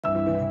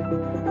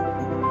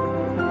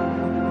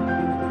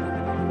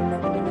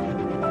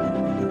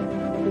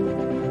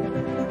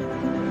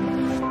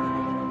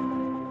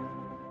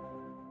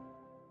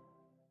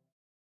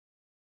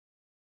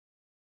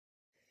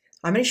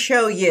I'm going to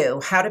show you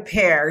how to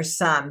pair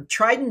some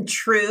tried and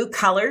true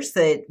colors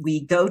that we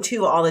go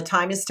to all the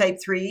time as type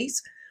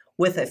 3s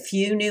with a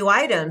few new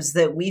items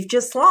that we've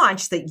just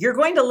launched that you're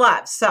going to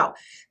love. So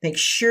make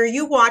sure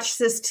you watch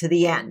this to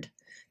the end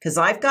because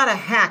I've got a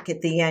hack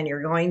at the end.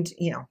 You're going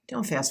to,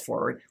 don't fast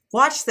forward.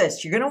 Watch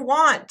this. You're going to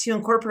want to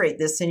incorporate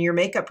this in your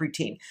makeup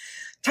routine.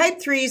 Type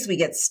 3s, we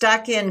get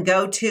stuck in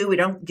go-to. We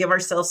don't give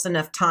ourselves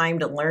enough time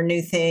to learn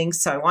new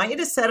things. So I want you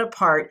to set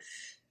apart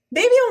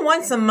maybe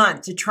once a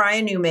month to try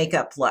a new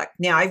makeup look.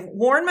 Now, I've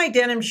worn my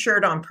denim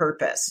shirt on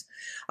purpose.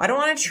 I don't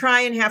want to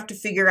try and have to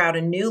figure out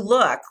a new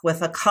look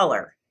with a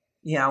color,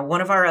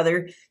 one of our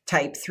other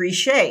type 3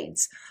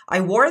 shades. I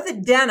wore the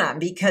denim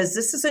because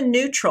this is a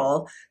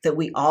neutral that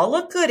we all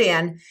look good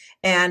in,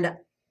 and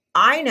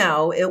I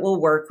know it will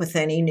work with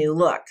any new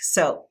look.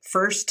 So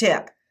first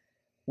tip,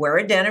 wear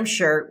a denim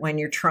shirt when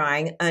you're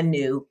trying a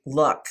new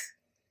look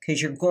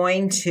because you're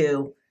going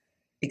to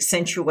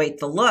accentuate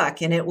the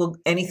look, and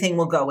anything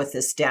will go with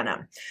this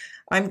denim.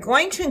 I'm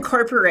going to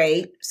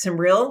incorporate some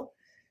real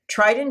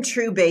tried and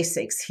true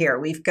basics here.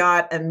 We've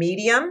got a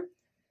medium,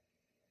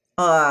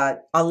 a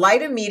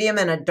light, a medium,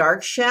 and a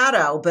dark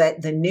shadow,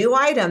 but the new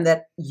item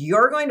that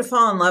you're going to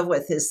fall in love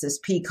with is this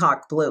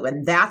peacock blue,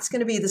 and that's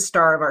going to be the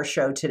star of our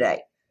show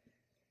today.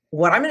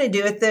 What I'm going to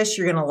do with this,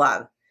 you're going to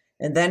love,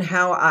 and then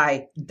how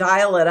I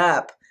dial it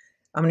up,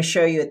 I'm going to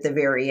show you at the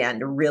very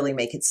end to really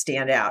make it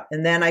stand out.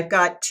 And then I've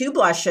got 2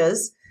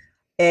 blushes,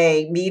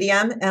 a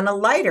medium and a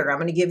lighter. I'm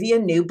going to give you a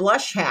new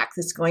blush hack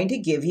that's going to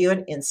give you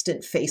an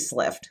instant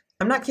facelift.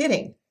 I'm not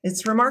kidding.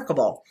 It's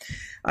remarkable.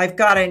 I've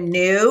got a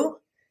new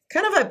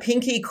kind of a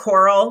pinky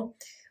coral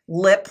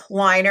lip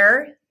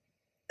liner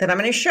that I'm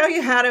going to show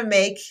you how to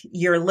make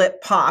your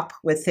lip pop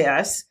with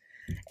this,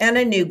 and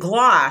a new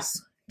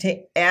gloss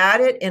to add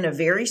it in a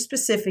very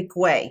specific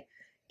way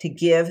to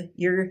give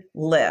your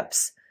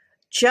lips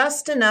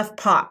just enough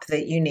pop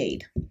that you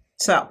need.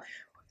 So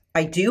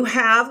I do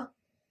have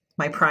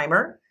my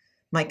primer,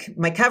 my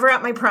cover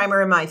up, my primer,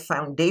 and my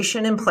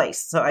foundation in place.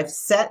 So I've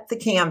set the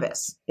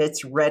canvas.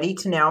 It's ready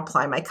to now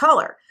apply my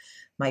color.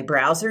 My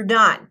brows are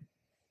done.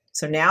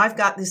 So now I've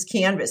got this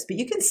canvas, but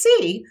you can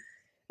see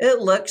it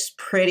looks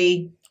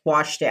pretty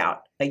washed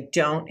out. I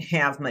don't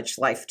have much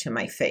life to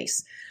my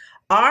face.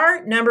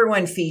 Our number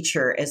one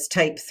feature as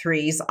type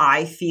 3s,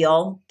 I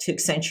feel, to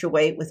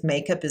accentuate with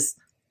makeup is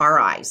our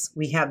eyes.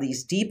 We have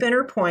these deep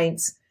inner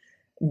points,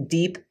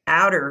 deep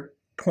outer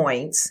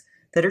points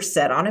that are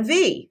set on a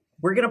V.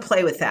 We're going to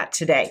play with that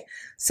today.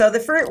 So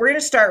we're going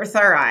to start with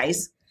our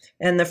eyes.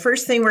 And the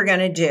first thing we're going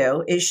to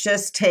do is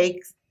just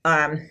take,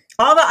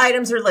 all the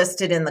items are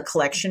listed in the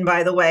collection,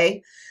 by the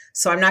way.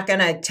 So I'm not going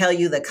to tell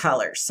you the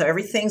colors. So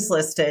everything's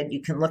listed.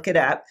 You can look it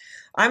up.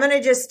 I'm going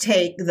to just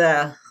take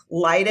the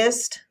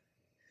lightest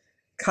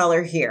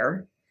color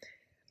here.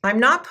 I'm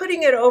not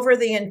putting it over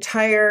the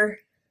entire,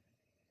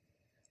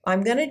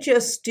 I'm going to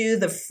just do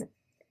the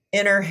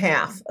inner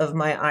half of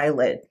my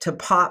eyelid to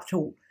pop,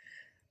 to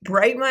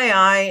brighten my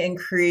eye and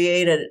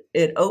create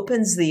it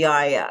opens the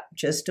eye up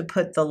just to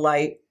put the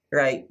light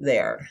right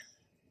there.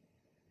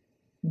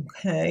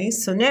 Okay,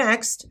 so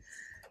next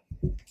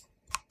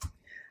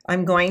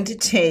I'm going to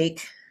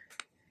take,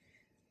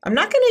 I'm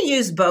not going to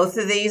use both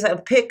of these.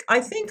 I'm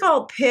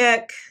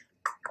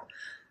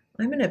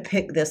going to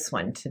pick this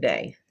one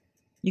today.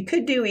 You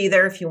could do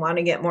either if you want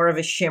to get more of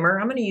a shimmer.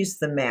 I'm going to use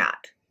the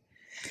matte.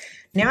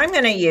 Now I'm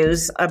going to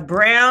use a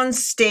brown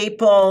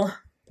staple.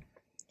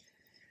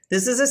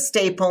 This is a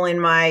staple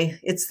in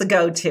it's the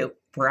go-to.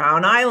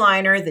 Brown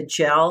eyeliner, the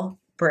gel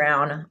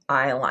brown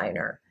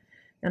eyeliner.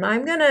 And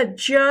I'm going to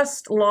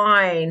just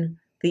line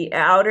the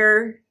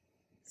outer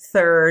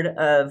third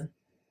of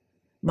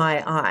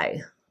my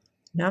eye.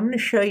 Now I'm going to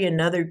show you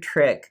another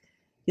trick.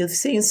 You've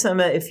seen some,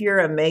 if you're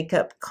a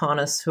makeup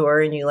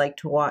connoisseur and you like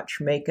to watch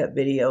makeup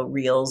video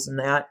reels and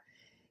that,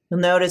 you'll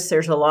notice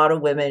there's a lot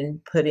of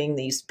women putting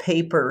these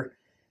paper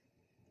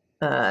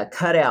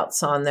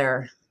cutouts on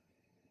there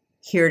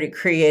here to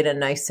create a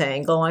nice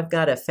angle. I've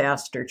got a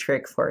faster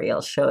trick for you.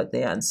 I'll show it at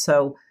the end.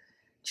 So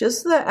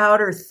just the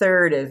outer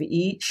third of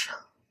each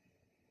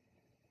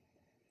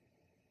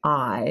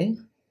eye.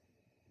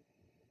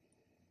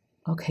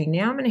 Okay,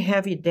 now I'm going to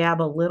have you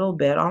dab a little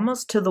bit,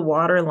 almost to the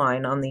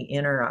waterline on the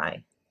inner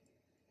eye.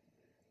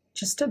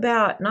 Just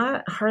about,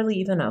 not hardly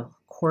even a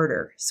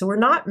quarter. So we're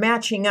not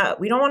matching up.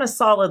 We don't want a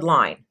solid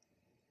line.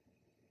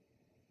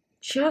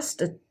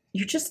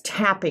 You're just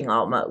tapping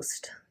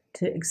almost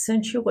to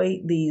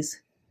accentuate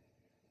these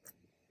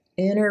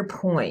inner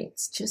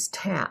points. Just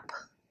tap.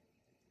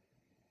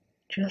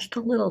 Just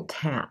a little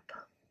tap.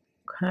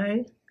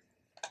 Okay?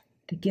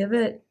 To give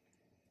it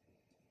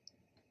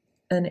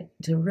and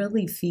to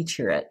really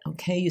feature it.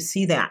 Okay, you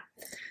see that?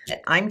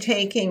 I'm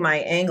taking my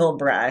angle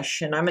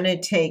brush and I'm going to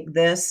take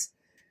this.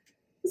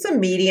 It's a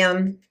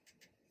medium,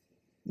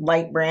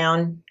 light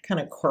brown, kind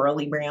of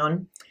corally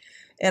brown.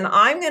 And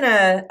I'm going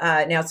to,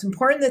 now it's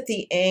important that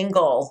the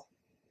angle,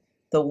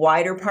 the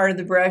wider part of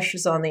the brush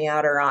is on the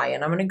outer eye.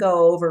 And I'm going to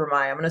go over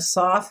I'm going to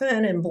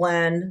soften and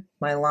blend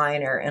my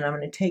liner and I'm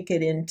going to take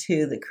it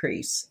into the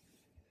crease.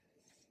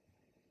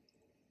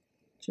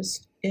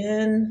 just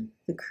in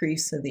the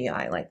crease of the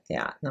eye like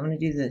that. And I'm going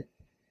to do the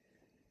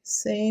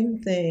same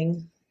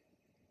thing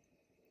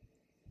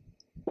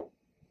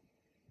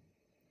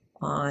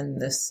on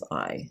this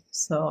eye.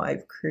 So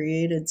I've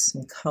created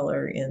some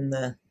color in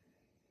the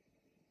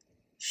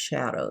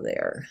shadow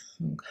there.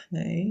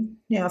 Okay.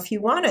 Now, if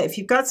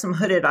you've got some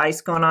hooded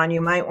eyes going on,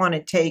 you might want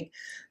to take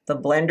the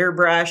blender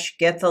brush,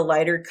 get the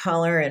lighter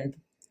color, and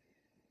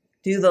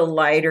do the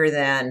lighter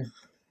than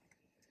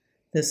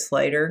this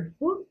lighter.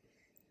 Whoop,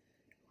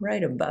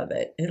 right above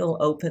it. It'll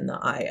open the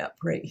eye up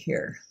right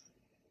here.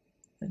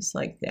 Just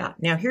like that.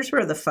 Now, here's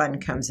where the fun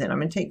comes in. I'm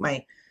going to take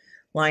my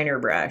liner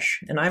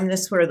brush, and I'm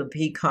this where the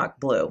peacock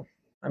blue.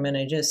 I'm going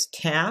to just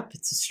tap.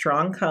 It's a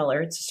strong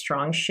color. It's a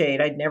strong shade.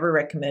 I'd never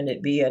recommend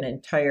it be an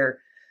entire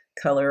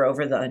color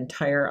over the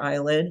entire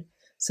eyelid.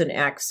 It's an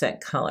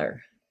accent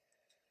color.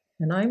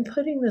 And I'm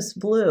putting this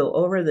blue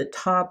over the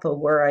top of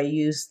where I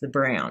used the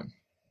brown.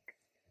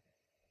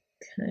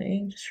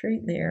 Okay, just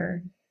right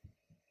there.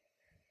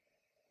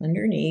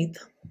 Underneath.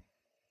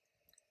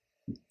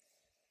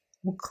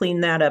 We'll clean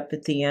that up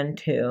at the end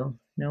too.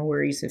 No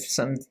worries if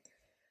some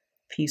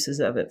pieces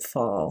of it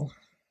fall.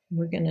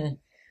 We're going to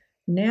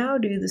now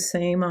do the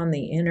same on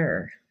the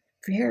inner,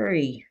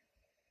 very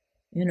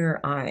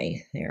inner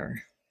eye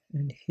there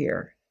and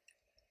here.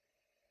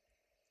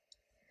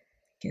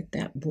 Get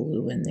that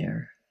blue in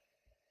there.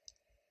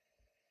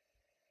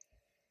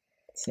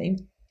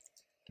 Same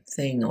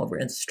thing over,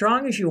 as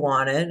strong as you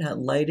want it, as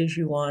light as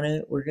you want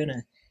it. We're going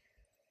to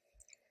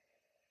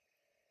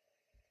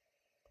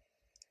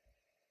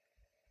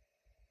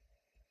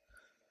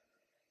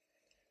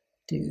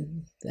do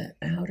the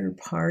outer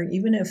part,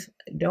 even if,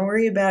 don't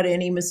worry about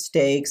any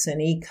mistakes,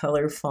 any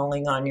color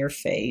falling on your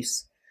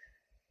face.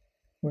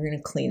 We're going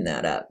to clean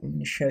that up. I'm going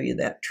to show you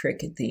that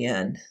trick at the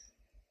end.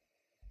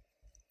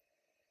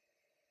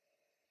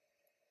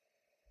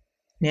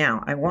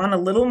 Now, I want a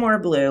little more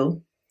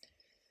blue.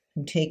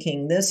 I'm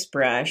taking this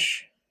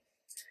brush,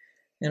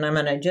 and I'm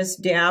going to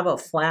just dab a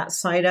flat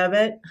side of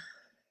it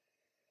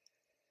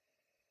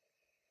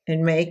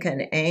and make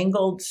an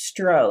angled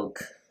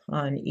stroke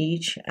on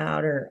each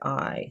outer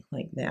eye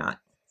like that.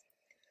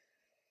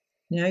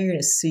 Now you're going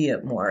to see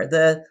it more.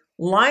 The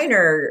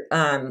liner,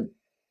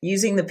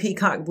 using the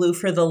peacock blue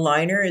for the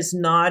liner is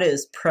not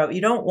as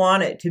you don't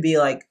want it to be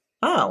like,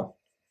 oh,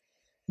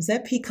 is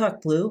that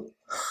peacock blue?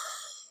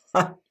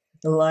 The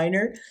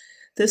liner.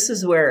 This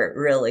is where it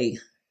really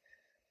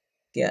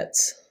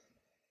gets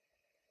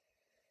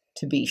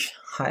to be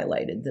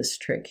highlighted, this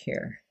trick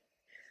here.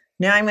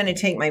 Now I'm going to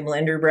take my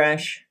blender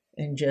brush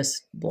and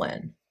just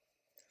blend.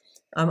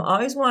 I'm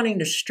always wanting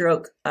to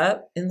stroke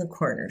up in the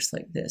corners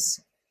like this.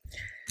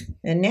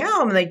 And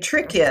now the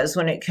trick is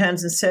when it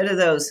comes, instead of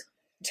those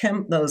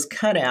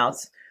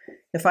cutouts,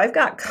 if I've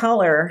got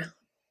color,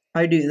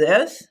 I do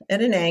this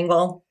at an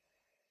angle,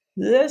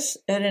 this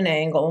at an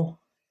angle,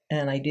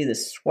 and I do the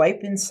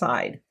swipe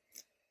inside.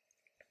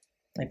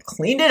 I've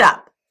cleaned it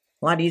up.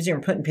 A lot easier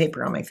than putting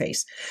paper on my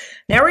face.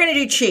 Now we're going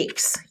to do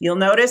cheeks. You'll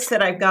notice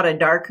that I've got a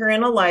darker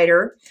and a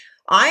lighter.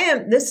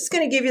 This is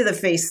going to give you the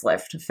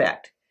facelift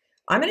effect.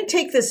 I'm going to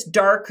take this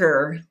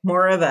darker,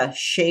 more of a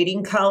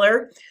shading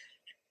color.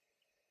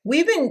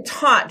 We've been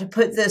taught to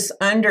put this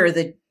under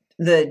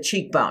the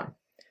cheekbone.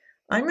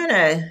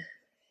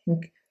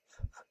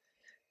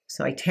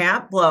 So I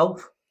tap, blow,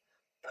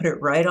 put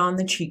it right on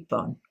the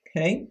cheekbone,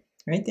 okay?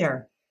 Right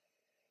there.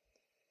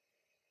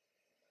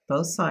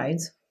 Both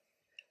sides.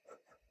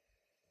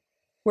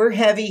 We're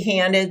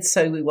heavy-handed,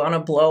 so we want to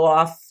blow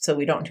off so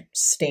we don't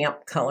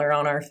stamp color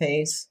on our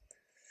face.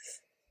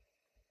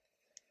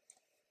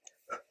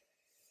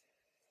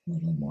 A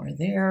little more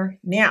there.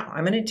 Now,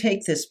 I'm going to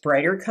take this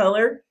brighter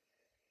color,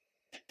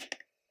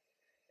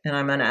 and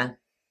I'm going to,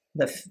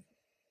 the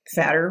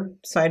fatter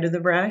side of the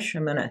brush,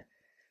 I'm going to,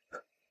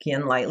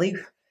 again, lightly,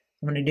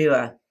 I'm going to do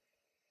a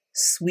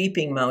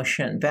sweeping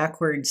motion,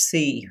 backward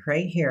C,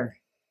 right here.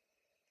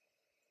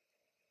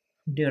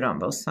 Do it on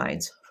both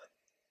sides.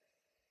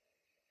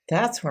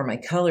 That's where my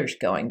color's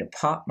going, to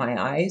pop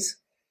my eyes,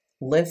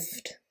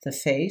 lift the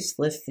face,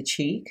 lift the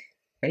cheek,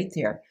 right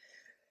there.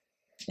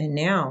 And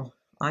now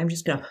I'm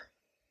just going to,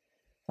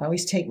 I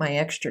always take my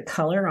extra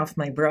color off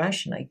my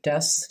brush and I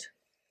dust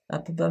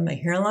up above my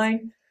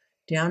hairline,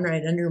 down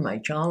right under my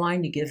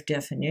jawline to give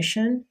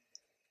definition.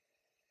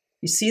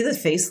 You see the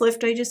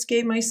facelift I just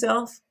gave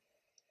myself?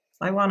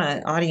 I want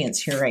an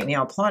audience here right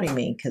now applauding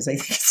me because I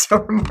think it's so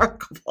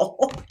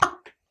remarkable.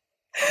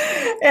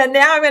 And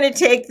now I'm going to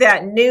take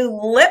that new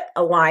lip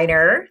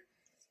liner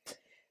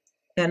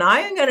and I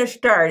am going to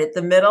start at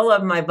the middle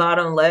of my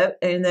bottom lip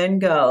and then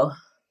go.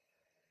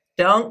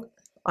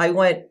 I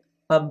went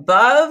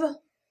above.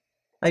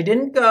 I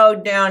didn't go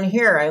down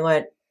here. I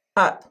went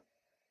up.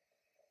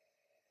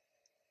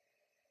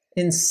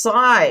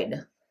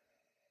 Inside.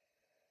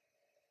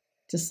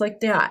 Just like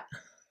that.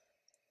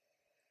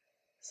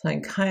 So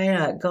I'm kind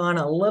of gone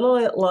a little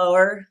bit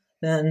lower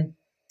than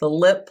the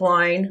lip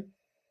line.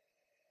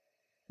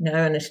 Now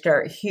I'm going to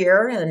start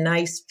here, a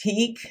nice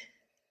peak,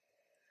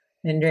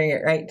 and bring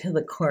it right to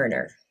the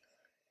corner.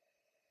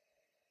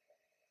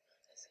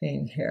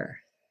 Same here.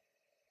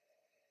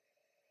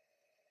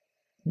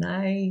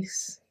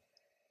 Nice.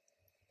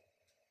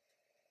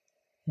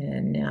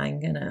 And now I'm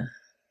gonna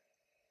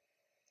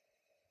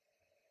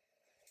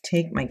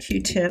take my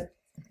Q-tip,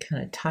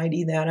 kind of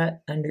tidy that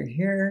up under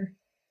here,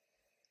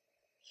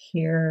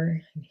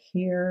 here, and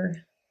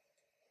here.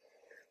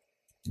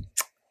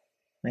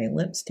 My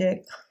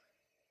lipstick.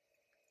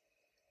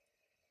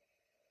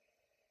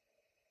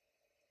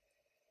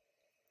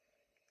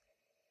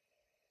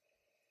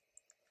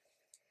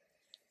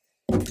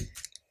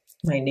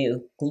 My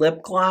new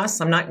lip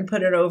gloss. I'm not going to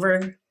put it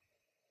over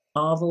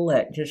all the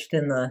lip, just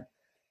in the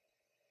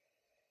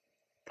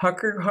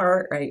pucker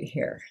heart right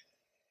here.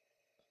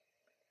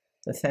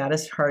 The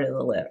fattest part of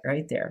the lip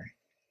right there.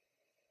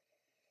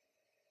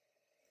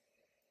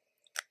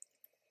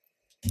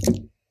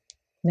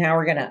 Now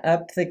we're going to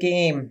up the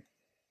game.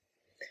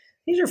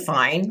 These are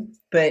fine,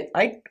 but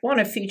I want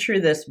to feature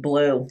this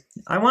blue.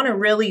 I want to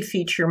really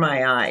feature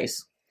my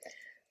eyes.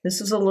 This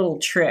is a little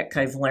trick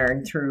I've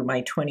learned through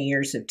my 20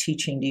 years of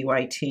teaching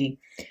DYT.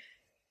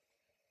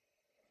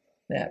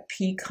 That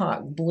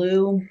peacock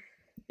blue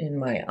in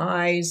my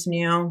eyes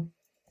now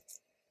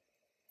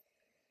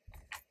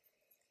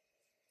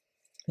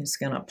is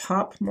going to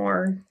pop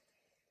more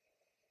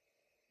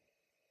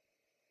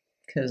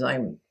because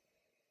I'm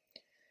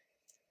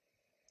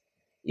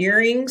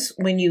earrings.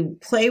 When you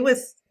play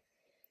with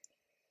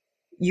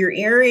your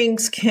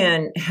earrings,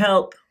 can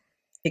help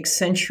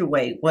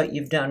accentuate what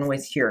you've done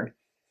with your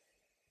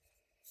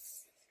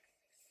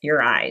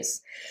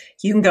eyes.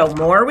 You can go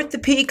more with the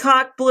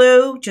peacock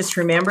blue. Just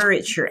remember,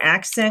 it's your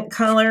accent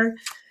color,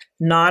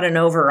 not an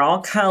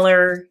overall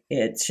color.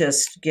 It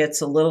just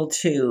gets a little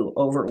too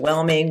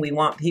overwhelming. We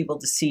want people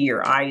to see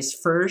your eyes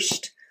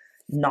first,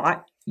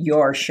 not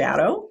your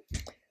shadow.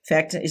 In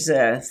fact, as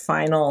a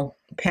final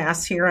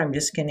pass here, I'm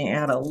just going to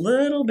add a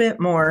little bit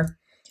more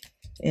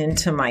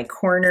into my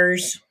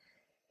corners.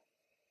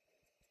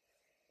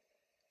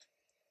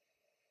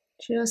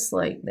 Just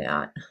like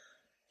that.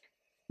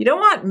 You don't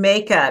want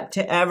makeup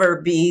to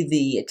ever be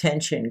the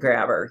attention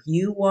grabber.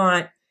 You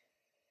want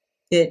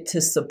it to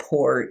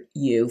support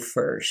you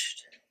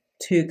first,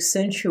 to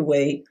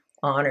accentuate,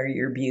 honor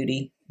your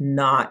beauty,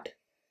 not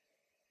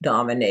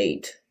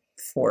dominate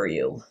for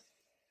you.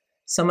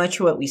 So much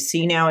of what we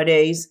see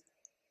nowadays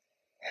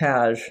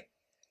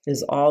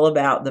is all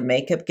about the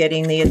makeup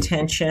getting the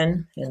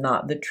attention and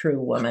not the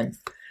true woman.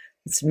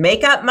 It's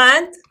makeup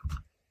month.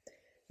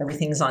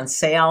 Everything's on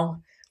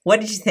sale. What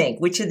did you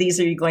think? Which of these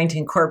are you going to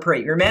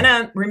incorporate?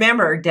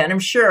 Remember, denim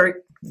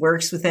shirt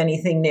works with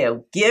anything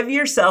new. Give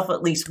yourself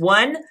at least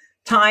one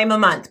time a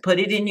month. Put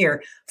it in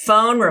your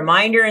phone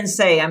reminder and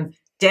say, I'm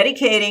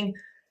dedicating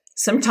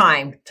some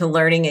time to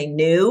learning a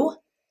new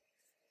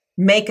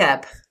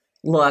makeup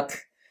look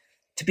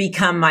to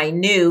become my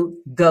new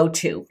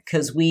go-to,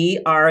 because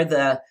we are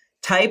the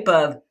type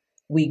of,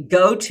 we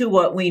go to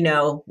what we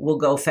know will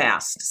go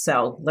fast.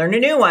 So learn a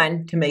new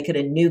one to make it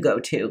a new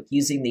go-to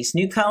using these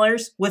new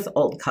colors with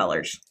old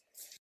colors.